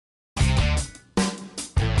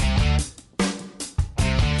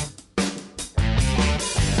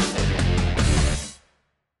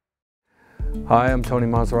Hi, I'm Tony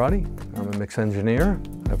Maserati. I'm a mix engineer.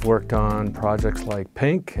 I've worked on projects like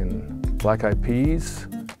Pink and Black Eyed Peas,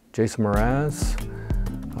 Jason Mraz,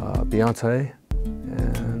 Beyonce,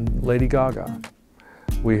 and Lady Gaga.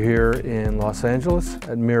 We're here in Los Angeles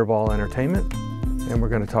at Mirrorball Entertainment, and we're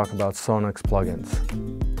going to talk about Sonnox plugins.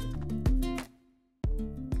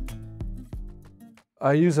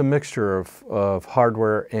 I use a mixture of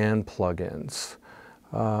hardware and plugins.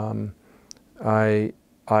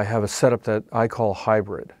 I have a setup that I call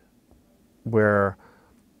hybrid, where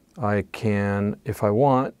I can, if I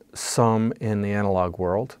want, some in the analog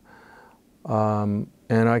world, and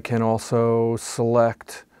I can also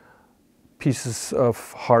select pieces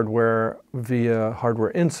of hardware via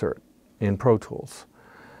hardware insert in Pro Tools.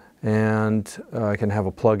 And I can have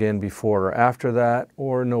a plug-in before or after that,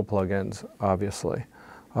 or no plugins, obviously.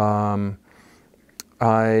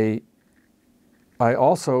 I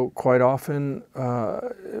also quite often,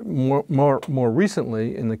 more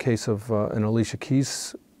recently, in the case of an Alicia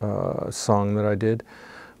Keys song that I did,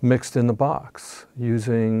 mixed in the box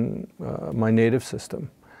using my native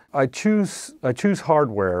system. I choose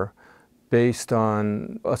hardware based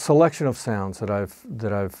on a selection of sounds that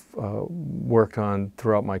I've worked on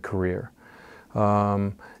throughout my career,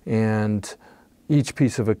 and each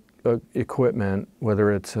piece of equipment,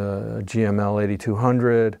 whether it's a GML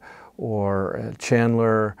 8200 or a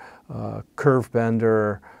Chandler curve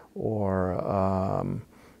bender or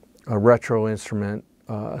a retro instrument,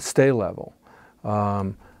 stay level,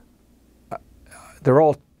 they're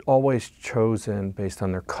always chosen based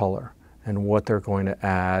on their color and what they're going to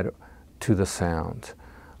add to the sound,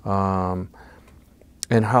 and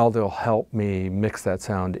how they'll help me mix that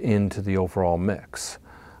sound into the overall mix.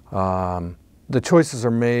 The choices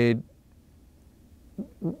are made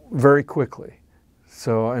very quickly.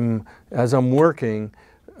 So as I'm working,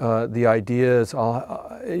 the ideas,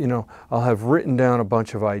 I'll have written down a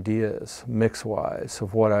bunch of ideas mix-wise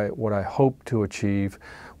of what I hope to achieve,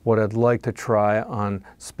 what I'd like to try on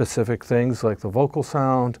specific things like the vocal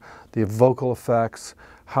sound, the vocal effects,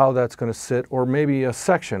 how that's going to sit, or maybe a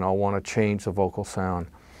section I'll want to change the vocal sound.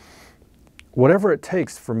 Whatever it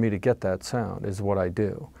takes for me to get that sound is what I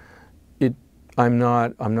do. I'm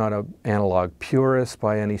not an analog purist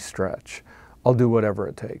by any stretch. I'll do whatever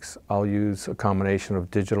it takes. I'll use a combination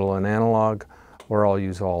of digital and analog, or I'll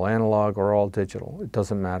use all analog or all digital. It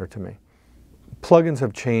doesn't matter to me. Plugins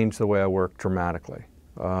have changed the way I work dramatically.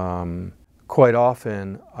 Quite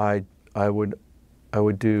often, I would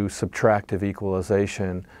do subtractive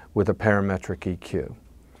equalization with a parametric EQ.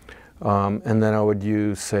 And then I would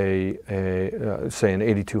use, say an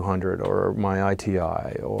 8200 or my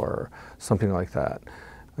ITI or something like that.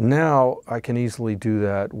 Now I can easily do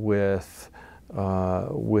that with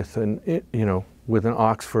an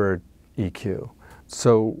Oxford EQ.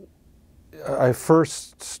 So I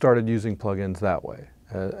first started using plugins that way.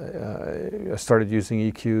 I started using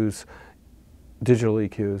EQs, digital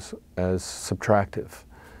EQs, as subtractive,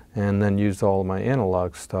 and then used all of my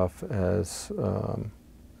analog stuff as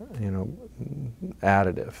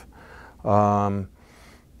additive.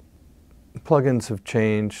 Plugins have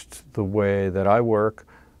changed the way that I work.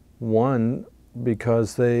 One,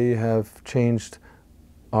 because they have changed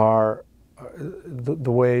the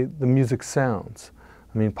way the music sounds.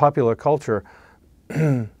 I mean, popular culture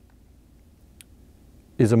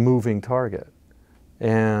is a moving target,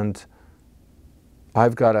 and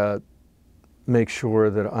I've got to make sure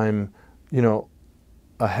that I'm,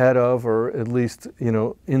 ahead of, or at least,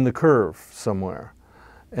 in the curve somewhere.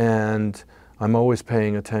 And I'm always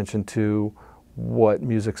paying attention to what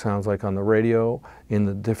music sounds like on the radio in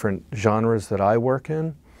the different genres that I work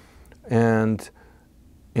in, and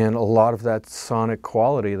a lot of that sonic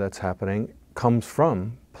quality that's happening comes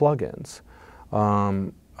from plugins.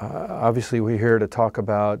 Obviously, we're here to talk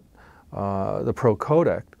about the Pro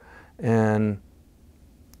Codec, and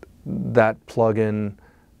that plugin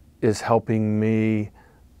is helping me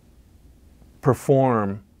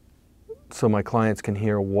perform so my clients can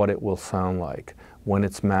hear what it will sound like when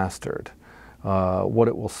it's mastered, what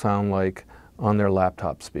it will sound like on their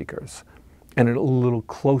laptop speakers, and a little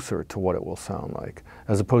closer to what it will sound like,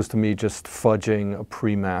 as opposed to me just fudging a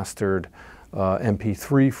pre-mastered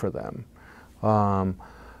MP3 for them.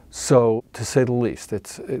 So, to say the least,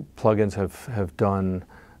 plugins have done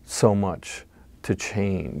so much to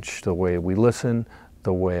change the way we listen,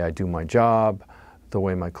 the way I do my job, the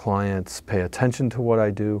way my clients pay attention to what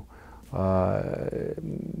I do.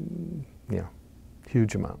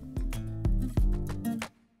 Huge amount.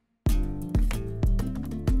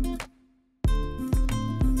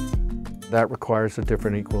 That requires a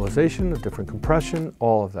different equalization, a different compression,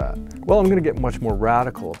 all of that. Well, I'm going to get much more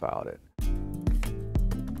radical about it.